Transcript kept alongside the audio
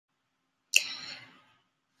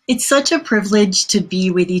It's such a privilege to be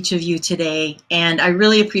with each of you today, and I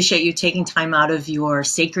really appreciate you taking time out of your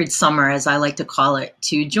sacred summer, as I like to call it,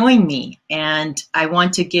 to join me. And I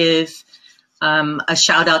want to give a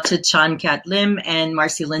shout out to Chan Kat Lim and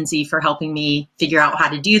Marcy Lindsay for helping me figure out how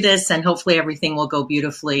to do this, and hopefully everything will go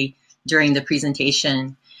beautifully during the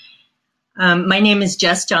presentation. My name is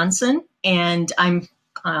Jess Johnson, and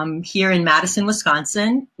I'm here in Madison,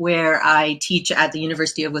 Wisconsin, where I teach at the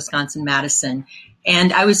University of Wisconsin-Madison.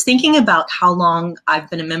 And I was thinking about how long I've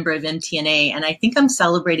been a member of MTNA, and I think I'm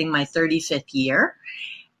celebrating my 35th year.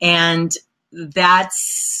 And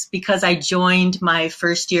that's because I joined my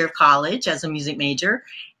first year of college as a music major.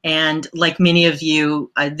 And like many of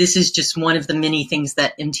you, this is just one of the many things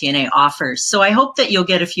that MTNA offers. So I hope that you'll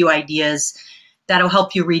get a few ideas that'll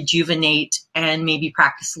help you rejuvenate and maybe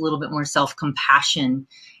practice a little bit more self-compassion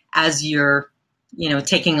as you're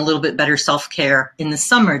taking a little bit better self-care in the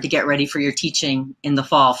summer to get ready for your teaching in the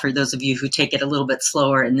fall, for those of you who take it a little bit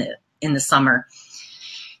slower in the summer.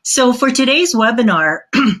 So for today's webinar,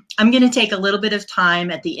 I'm going to take a little bit of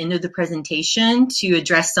time at the end of the presentation to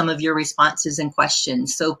address some of your responses and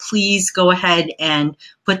questions. So please go ahead and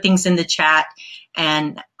put things in the chat,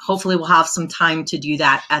 and hopefully we'll have some time to do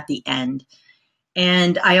that at the end.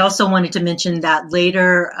 And I also wanted to mention that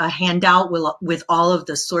later a handout with all of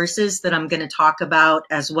the sources that I'm going to talk about,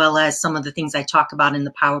 as well as some of the things I talk about in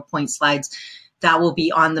the PowerPoint slides, that will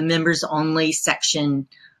be on the members only section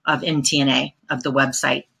of MTNA, of the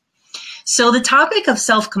website. So the topic of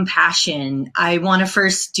self-compassion, I want to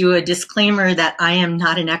first do a disclaimer that I am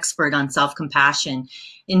not an expert on self-compassion.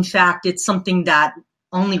 In fact, it's something that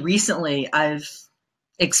only recently I've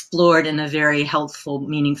explored in a very helpful,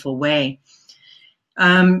 meaningful way.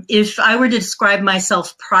 If I were to describe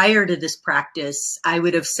myself prior to this practice, I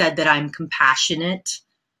would have said that I'm compassionate,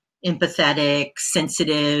 empathetic,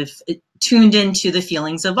 sensitive, tuned into the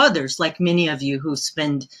feelings of others, like many of you who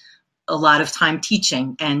spend a lot of time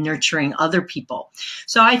teaching and nurturing other people.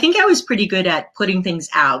 So I think I was pretty good at putting things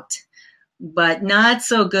out, but not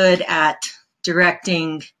so good at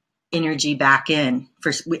directing energy back in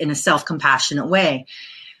a self-compassionate way.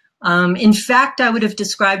 In fact, I would have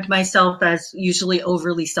described myself as usually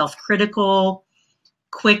overly self-critical,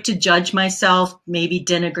 quick to judge myself, maybe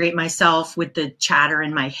denigrate myself with the chatter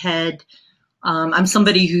in my head. I'm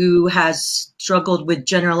somebody who has struggled with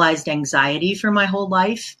generalized anxiety for my whole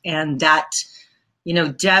life, and that,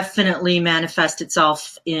 definitely manifests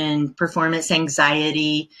itself in performance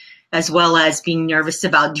anxiety, as well as being nervous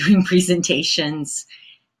about doing presentations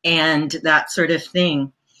and that sort of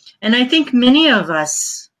thing. And I think many of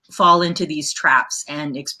us fall into these traps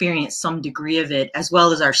and experience some degree of it, as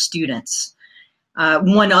well as our students.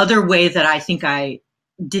 One other way that I think I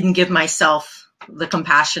didn't give myself the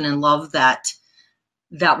compassion and love that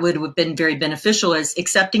would have been very beneficial is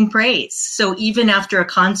accepting praise. So even after a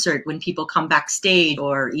concert, when people come backstage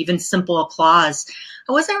or even simple applause,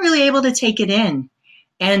 I wasn't really able to take it in.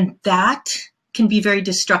 And that can be very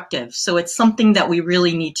destructive. So it's something that we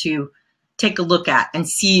really need to take a look at and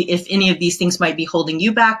see if any of these things might be holding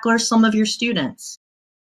you back or some of your students.